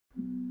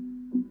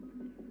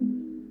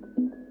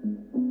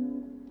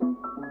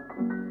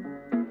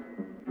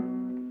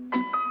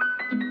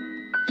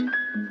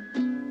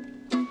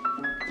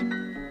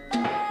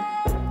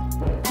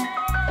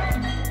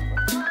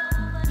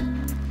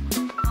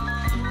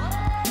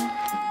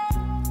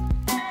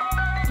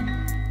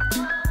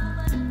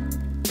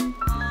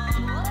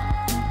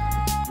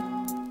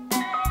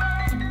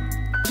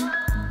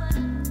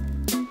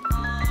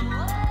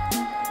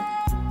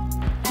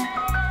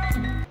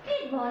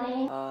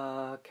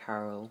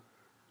Carol.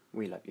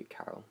 We love you,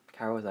 Carol.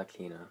 Carol's our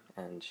cleaner,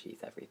 and she's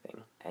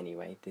everything.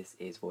 Anyway, this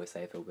is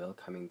voiceover Will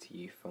coming to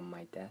you from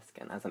my desk,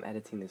 and as I'm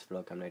editing this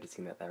vlog, I'm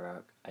noticing that there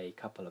are a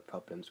couple of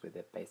problems with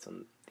it based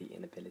on the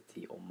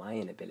inability, or my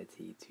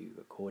inability, to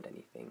record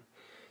anything.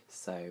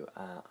 So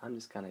I'm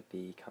just going to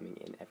be coming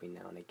in every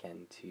now and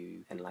again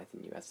to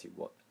enlighten you as to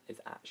what is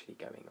actually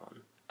going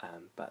on.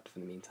 But for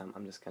the meantime,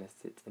 I'm just going to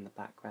sit in the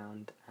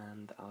background,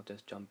 and I'll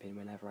just jump in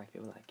whenever I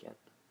feel like it.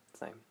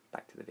 So,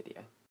 back to the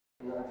video.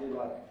 I do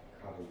like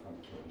carving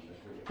pumpkins.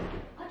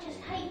 I just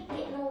hate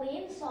getting all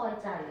the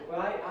insides out. Well,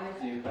 I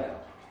do,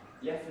 but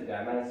yesterday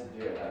I managed to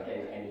do it without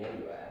getting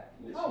anywhere.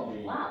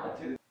 Literally, oh, wow.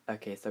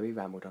 Okay, so we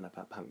rambled on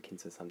about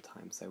pumpkins for some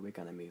time, so we're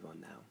going to move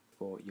on now.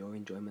 For your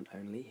enjoyment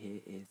only,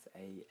 here is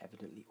a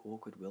evidently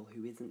awkward Will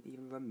who isn't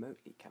even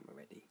remotely camera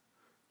ready.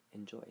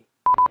 Enjoy.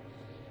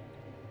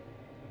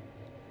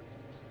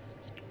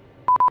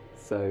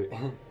 So,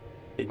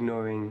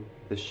 ignoring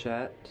the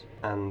shirt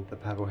and the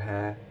purple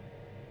hair,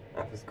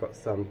 I've just got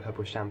some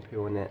purple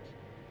shampoo on it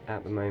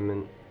at the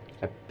moment.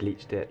 I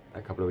bleached it a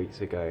couple of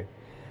weeks ago,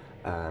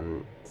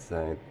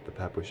 so the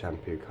purple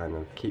shampoo kind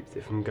of keeps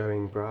it from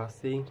going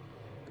brassy,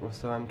 or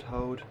so I'm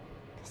told.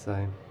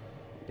 So,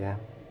 yeah,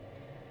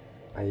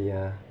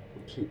 I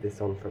keep this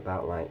on for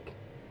about like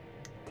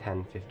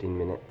 10-15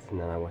 minutes and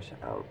then I wash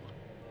it out.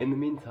 In the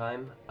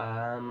meantime,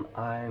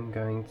 I'm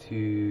going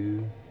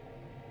to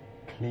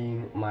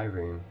clean my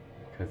room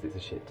because it's a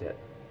shit jet.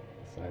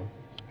 So,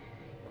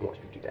 watch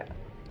me do that.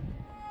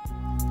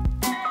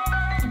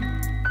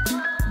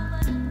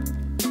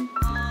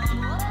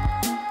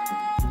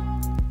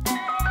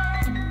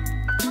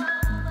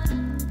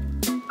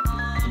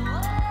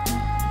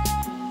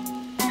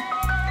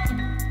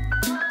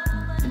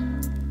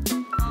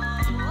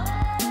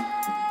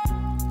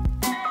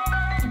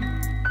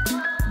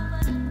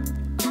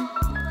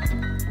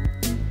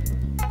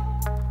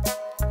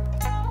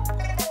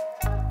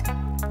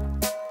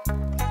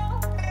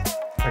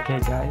 Okay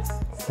guys,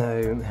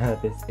 so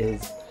this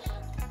is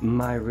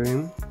my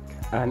room.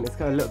 It's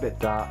got a little bit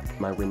dark.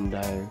 My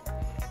window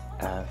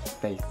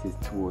faces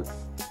towards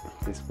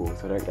this wall,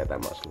 so I don't get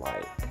that much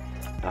light.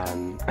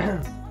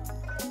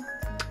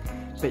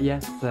 But yeah,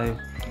 so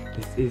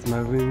this is my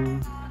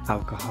room.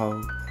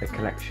 Alcohol, a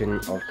collection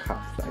of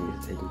cups that I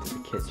need to take into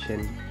the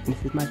kitchen. And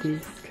this is my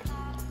desk.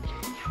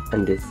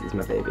 And this is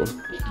my baby.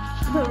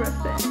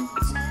 Horrific.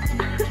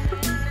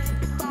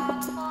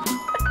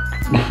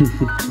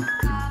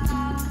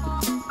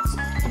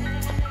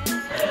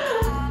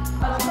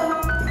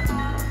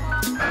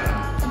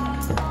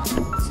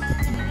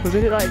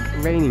 Wasn't it like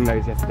raining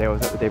loads yesterday, or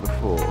was that the day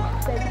before?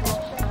 Day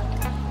before.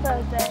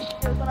 Thursday.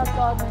 It was when I was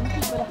gardening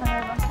with a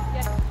hangover.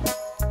 Yeah.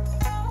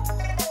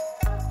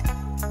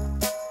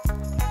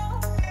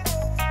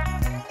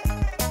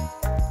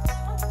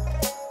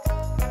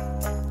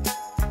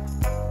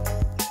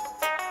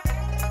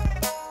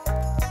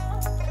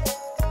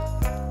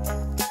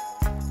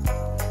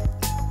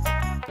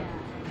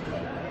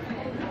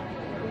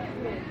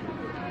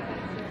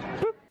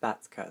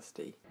 That's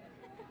Kirsty.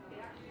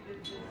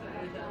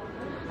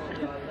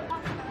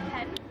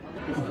 Pen?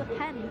 This is a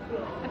pen.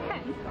 A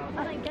pen? I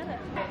don't get it.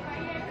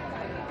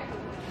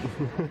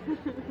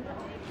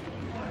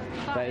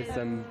 That is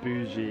some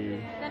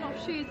bougie. They're not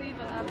shoes either,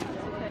 that's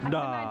okay.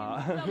 Nah.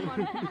 I can imagine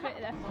someone fit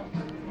there.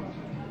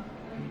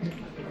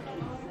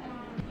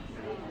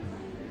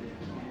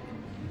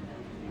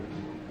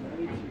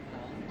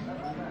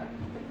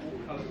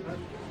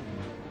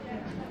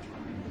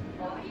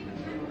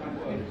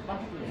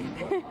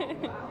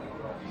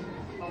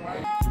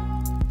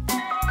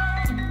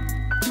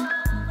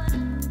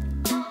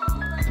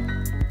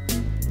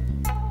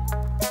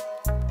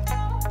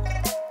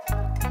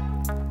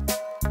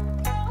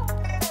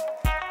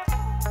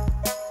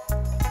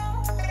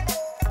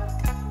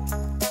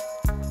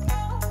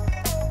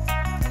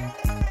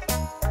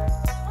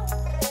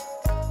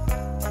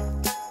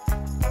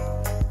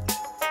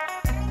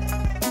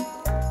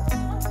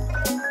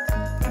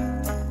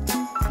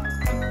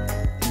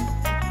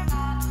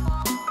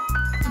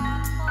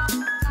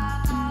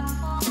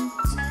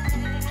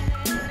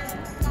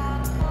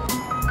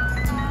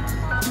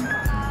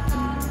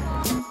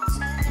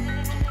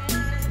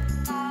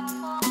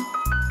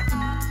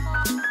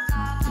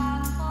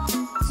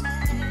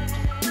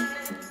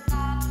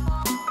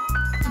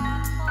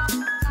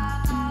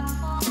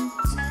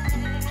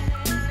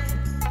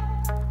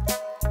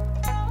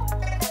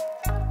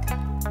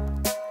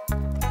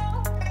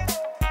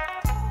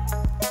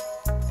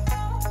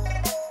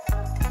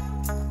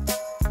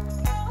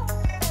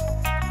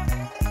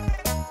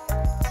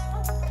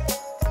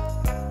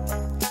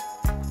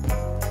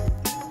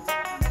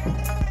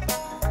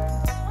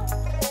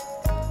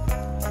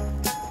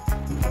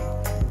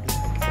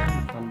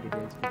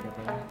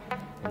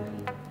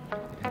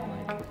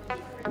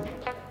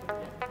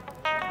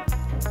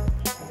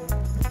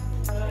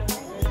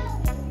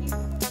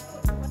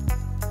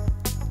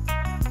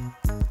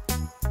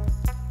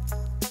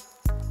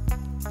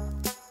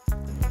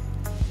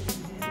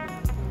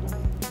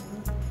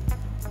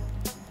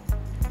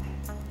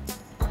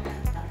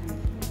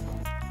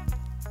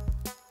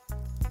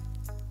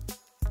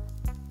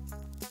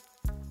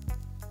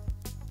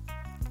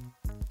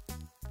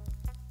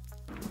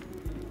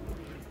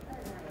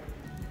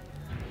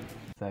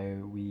 So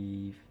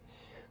we've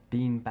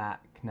been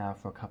back now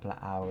for a couple of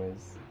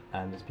hours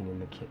and just been in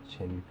the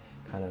kitchen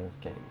kind of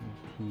getting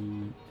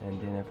tea and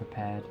dinner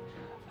prepared.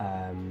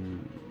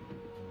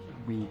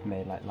 We've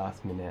made like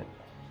last minute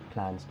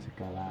plans to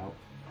go out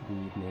for the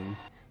evening,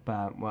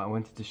 but what I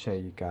wanted to show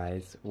you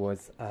guys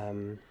was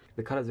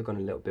the colours have gone a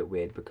little bit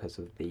weird because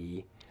of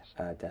the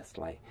desk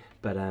light,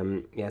 but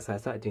yeah, so I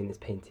started doing this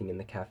painting in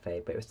the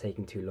cafe, but it was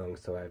taking too long,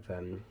 so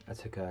I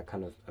took a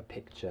kind of a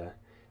picture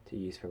to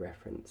use for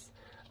reference,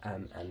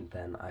 and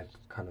then I've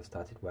kind of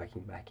started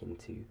working back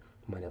into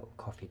my little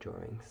coffee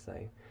drawings. So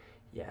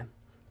yeah,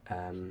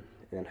 and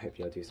then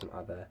hopefully I'll do some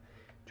other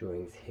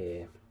drawings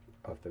here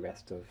of the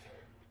rest of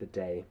the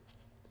day.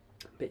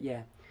 But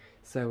yeah,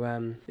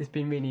 so it's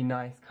been really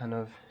nice kind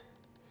of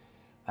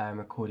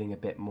recording a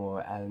bit more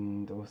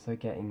and also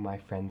getting my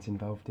friends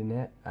involved in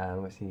it.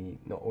 Obviously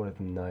not all of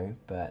them know,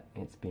 but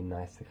it's been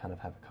nice to kind of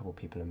have a couple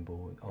people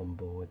on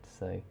board.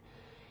 So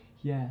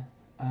yeah,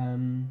 I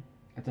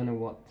don't know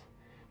what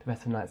the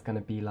rest of the night's going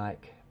to be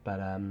like, but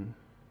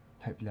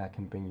hopefully I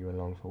can bring you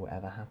along for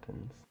whatever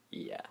happens.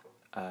 Yeah,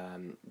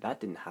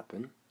 that didn't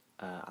happen.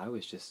 I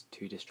was just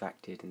too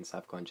distracted and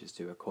subconscious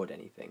to record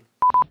anything.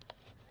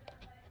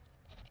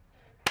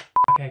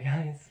 Okay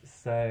guys,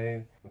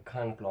 so we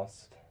kind of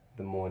lost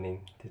the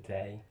morning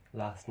today.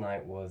 Last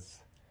night was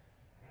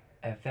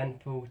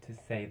eventful to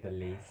say the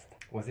least.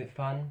 Was it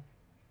fun?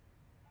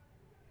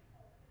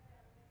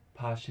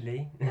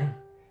 Partially.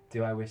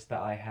 Do I wish that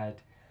I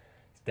had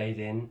stayed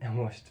in and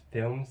watched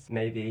films?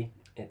 Maybe.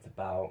 It's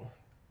about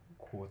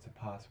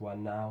 1:15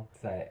 now,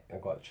 so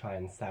I've got to try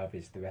and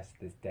salvage the rest of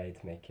this day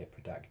to make it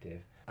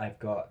productive. I've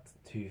got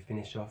to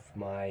finish off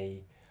my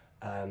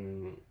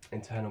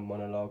internal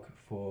monologue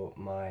for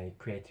my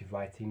creative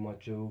writing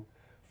module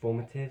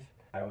formative.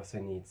 I also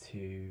need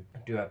to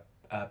do a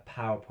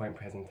PowerPoint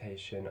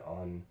presentation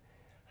on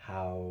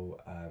how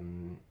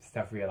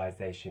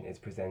self-realization is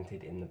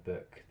presented in the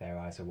book Their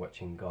Eyes Are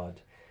Watching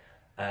God,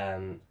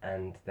 and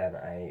then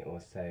I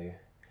also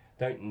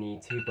don't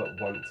need to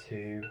but want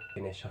to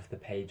finish off the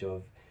page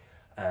of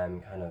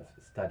kind of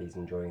studies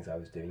and drawings I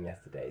was doing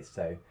yesterday.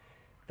 So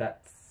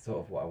that's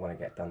sort of what I want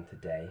to get done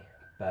today.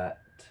 But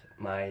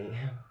my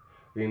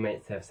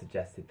roommates have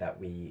suggested that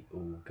we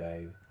all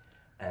go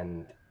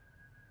and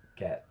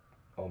get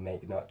or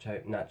make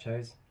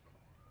nachos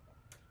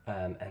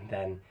and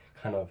then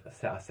kind of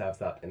set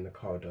ourselves up in the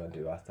corridor and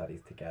do our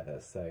studies together.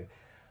 So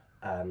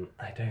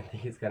I don't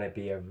think it's going to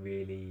be a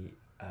really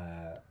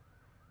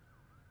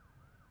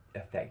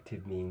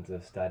effective means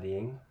of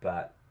studying,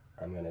 but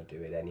I'm going to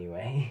do it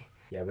anyway.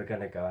 Yeah, we're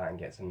going to go out and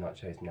get some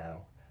nachos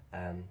now,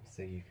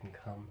 so you can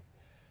come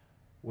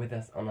with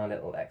us on our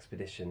little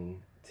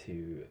expedition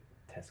to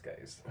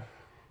Tesco's.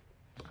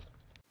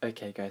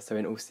 Okay guys, so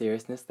in all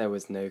seriousness, there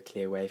was no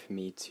clear way for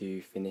me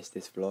to finish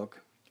this vlog.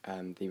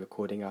 The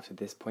recording after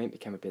this point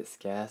became a bit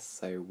scarce,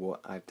 so what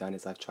I've done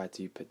is I've tried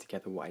to put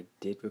together what I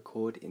did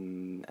record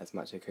in as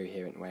much a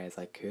coherent way as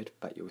I could,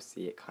 but you'll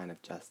see it kind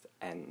of just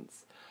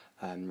ends.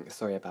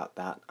 Sorry about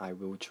that. I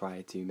will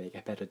try to make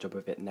a better job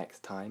of it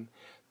next time,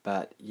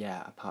 but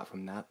yeah, apart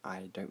from that,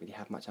 I don't really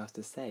have much else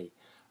to say.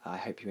 I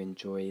hope you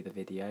enjoy the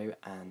video,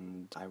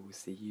 and I will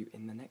see you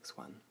in the next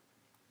one.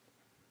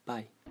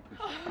 Bye.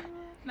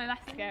 No,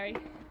 that's scary.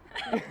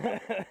 Okay,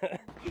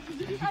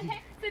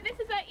 so this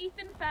is where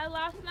Ethan fell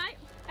last night,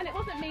 and it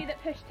wasn't me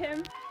that pushed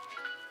him.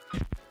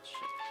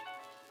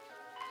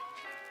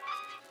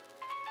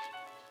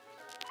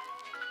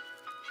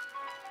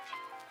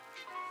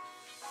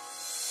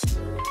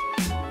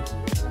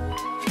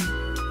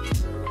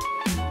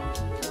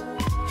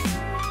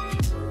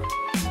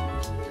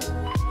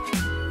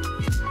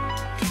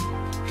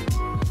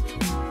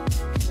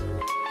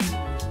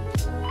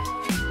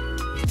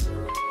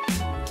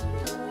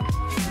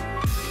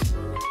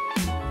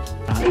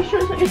 Are you sure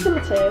it's not your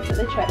simulative that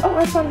they check? Oh,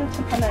 I found the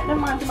tip on it. Never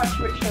mind, I'm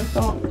actually richer and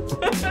so on.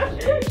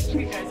 Should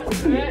we go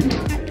to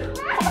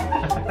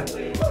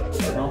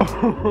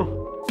it?